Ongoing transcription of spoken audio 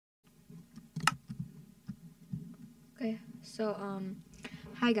Okay, so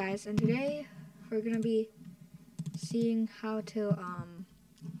hi guys, and today we're gonna be seeing how to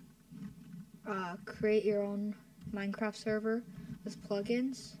create your own Minecraft server with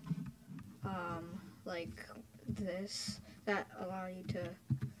plugins, like this that allow you to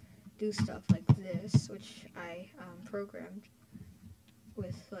do stuff like this, which I programmed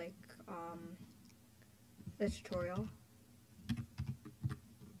with like the tutorial.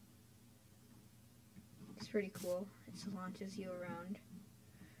 It's pretty cool. It launches you around.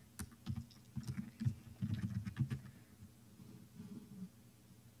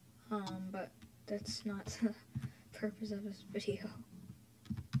 But that's not the purpose of this video.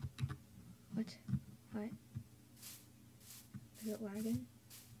 What? Is it lagging?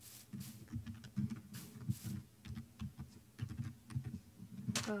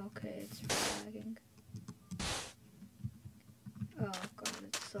 Oh, okay, it's lagging. Oh god,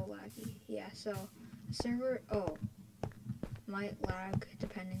 it's so laggy. Yeah, so the server, might lag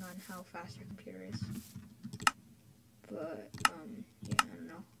depending on how fast your computer is. But, yeah, I don't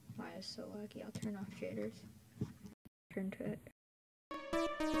know why it's so laggy. I'll turn off shaders. Turn to it.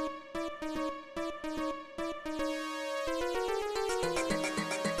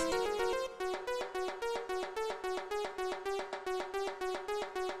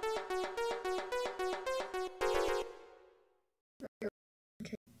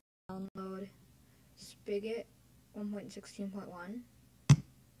 Download Spigot 1.16.1.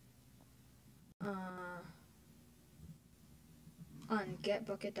 On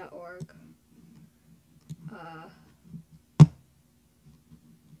getbukkit.org.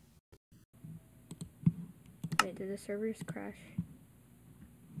 Wait, did the servers crash?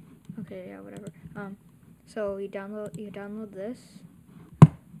 Okay, yeah, whatever. So you download this.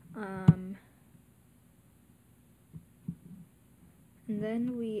 And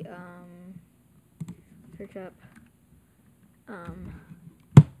then we search up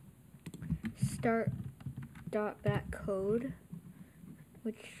start.bat code,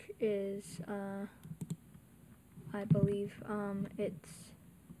 which is I believe it's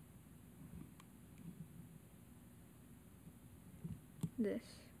this.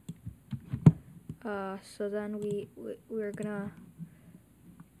 So then we're gonna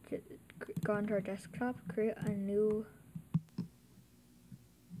go onto our desktop, create a new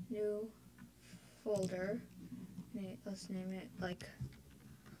folder. Let's name it like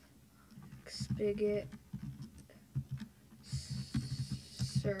Spigot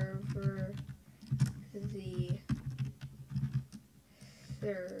server the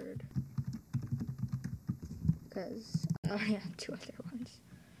third, because I have two other ones.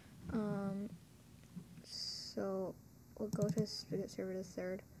 So we'll go to Spigot server the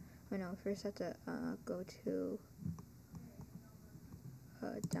third. I know, first I have to go to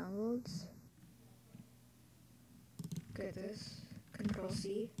downloads. Get this, Control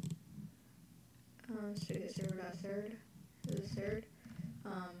C. Spigot server the third.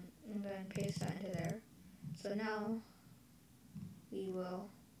 And then paste that into there. So now we will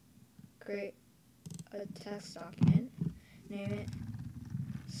create a text document, name it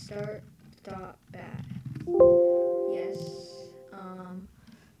start.bat. Yes.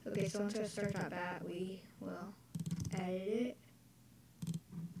 Okay, so once we start.bat, we will edit it,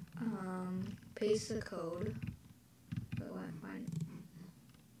 paste the code. But what?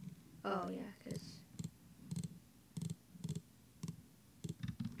 Oh yeah, because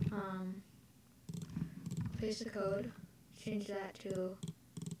paste the code, change that to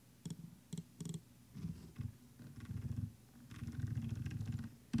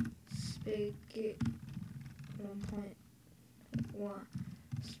Spigot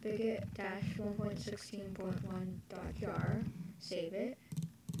 1.16.1.jar, save it,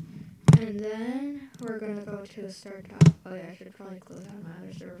 and then we're gonna go to start. Oh yeah, I should probably close out my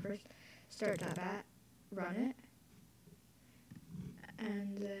other server first. Start.bat, run it,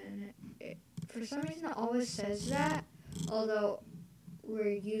 and then for some reason it always says that, although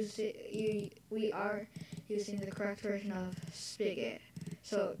we are using the correct version of Spigot,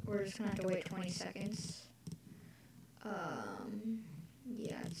 so we're just gonna have to wait 20 seconds.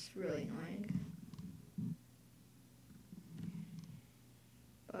 Yeah, it's really annoying.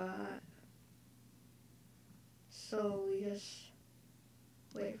 But so we just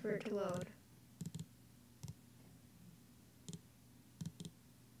wait for it to load.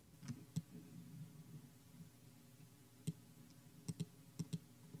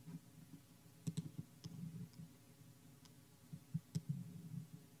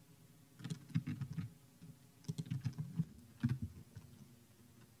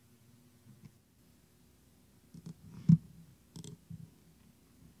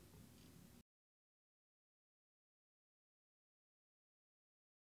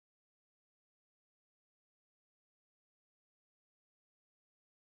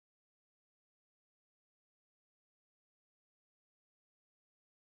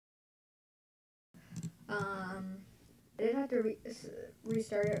 I did have to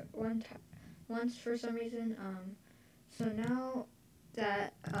restart it once for some reason. So now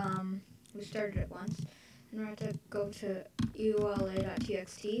that we started it once, and we're going to go to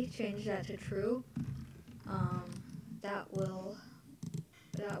eula.txt, change that to true. That will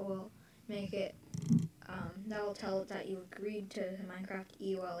make it. That will tell it that you agreed to the Minecraft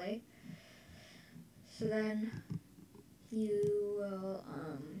EULA. So then you will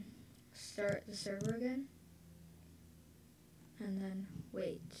start the server again, and then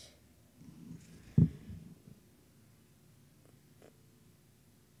wait.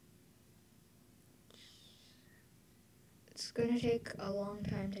 It's going to take a long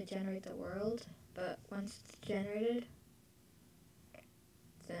time to generate the world, but once it's generated,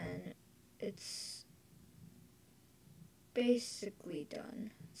 then it's basically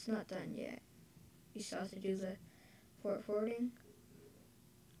done. It's not done yet. You still have to do the port forwarding,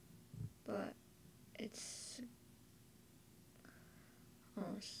 but it's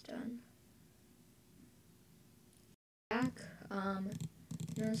almost done. Back, now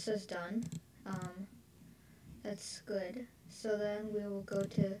it says done. That's good. So then we will go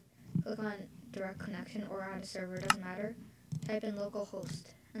to click on direct connection or add a server, doesn't matter. Type in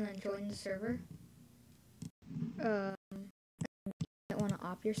localhost and then join the server. You might want to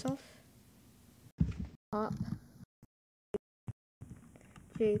op yourself. Op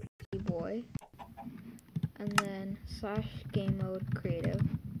JP boy, and then / game mode creative,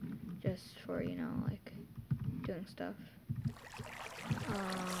 just for, you know, like doing stuff.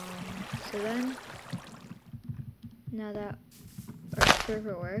 So then, now that our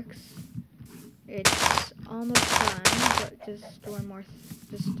server works, it's almost done, but just one more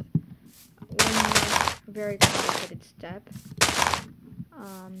very complicated step.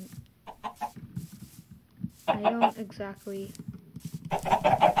 I don't exactly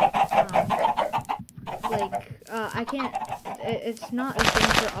I can't. It's not a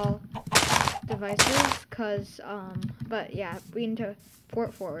thing for all devices, but yeah, we need to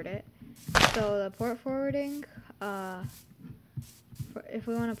port forward it. So the port forwarding, if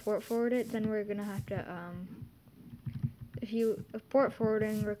we want to port forward it, then we're gonna have to if port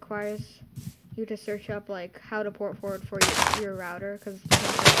forwarding requires you to search up like how to port forward for your router, because you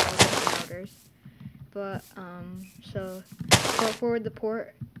can't search all different routers. But so port forward the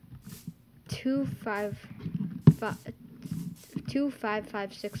port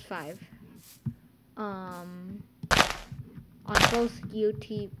 25565 on both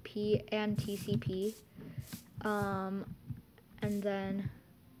UTP and TCP, and then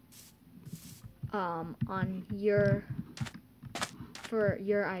on for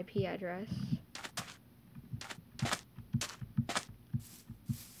your IP address,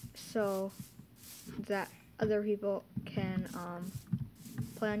 so that other people can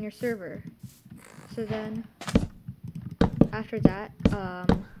play on your server. So then after that,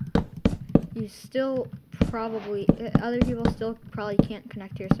 you still other people still probably can't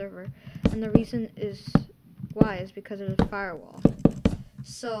connect to your server, and the reason why is because of the firewall.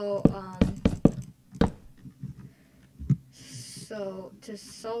 So to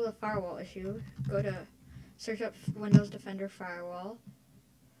solve the firewall issue, go to search up Windows Defender Firewall,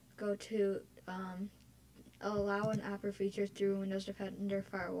 go to allow an app or feature through Windows Defender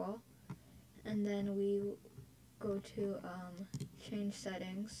Firewall, and then we go to change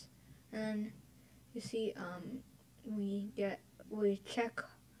settings, and you see we check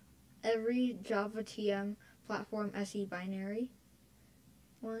every Java TM platform SE binary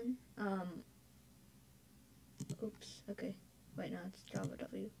one. Oops, okay, wait, no, it's Java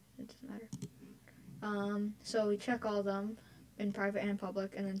W, it doesn't matter. So we check all of them in private and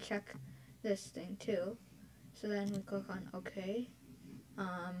public, and then check this thing too. So then we click on OK,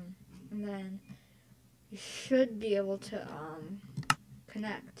 and then you should be able to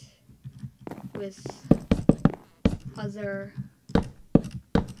connect with other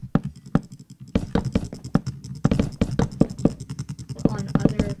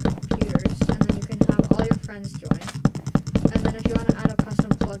computers, and then you can have all your friends join. And then if you want to add a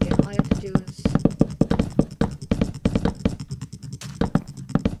custom plugin, all you have to do is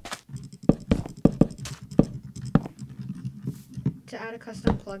to add a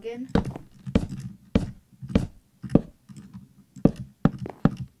custom plugin,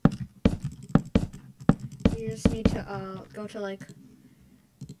 you just need to go to like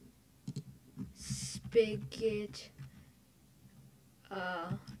Spigot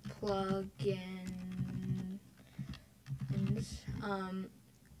plugins,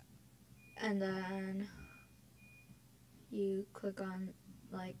 and then you click on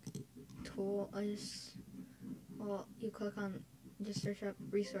like tools. Well, you click on, just search up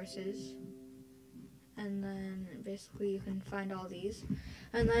resources, and then basically you can find all these,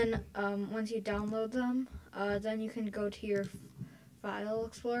 and then once you download them, then you can go to your file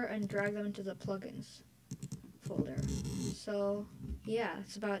explorer and drag them into the plugins folder. So yeah,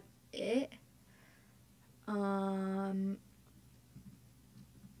 that's about it.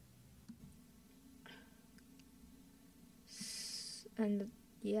 And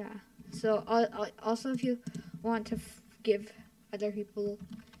yeah, so also if you want to give other people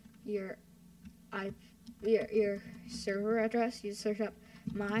your your server address, you search up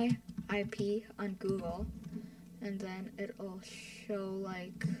my IP on Google, and then it'll show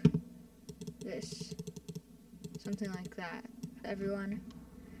like this, something like that. Everyone,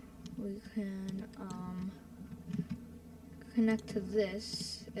 we can connect to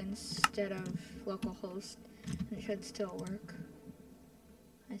this instead of localhost, and it should still work,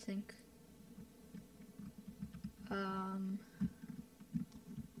 I think.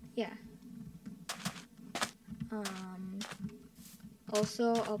 Yeah.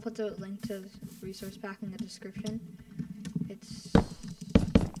 Also, I'll put the link to the resource pack in the description. It's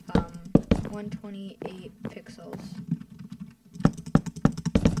 128 pixels.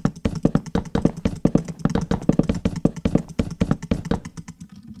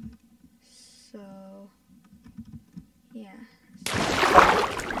 So, yeah.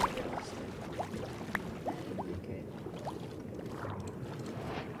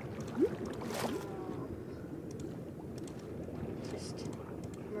 Just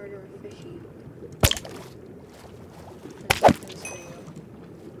murder fishy. That's this video.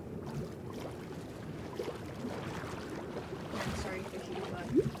 I'm sorry, fishy, but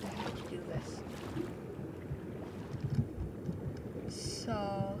I had to do this. So,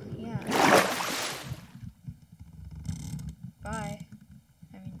 yeah. Bye.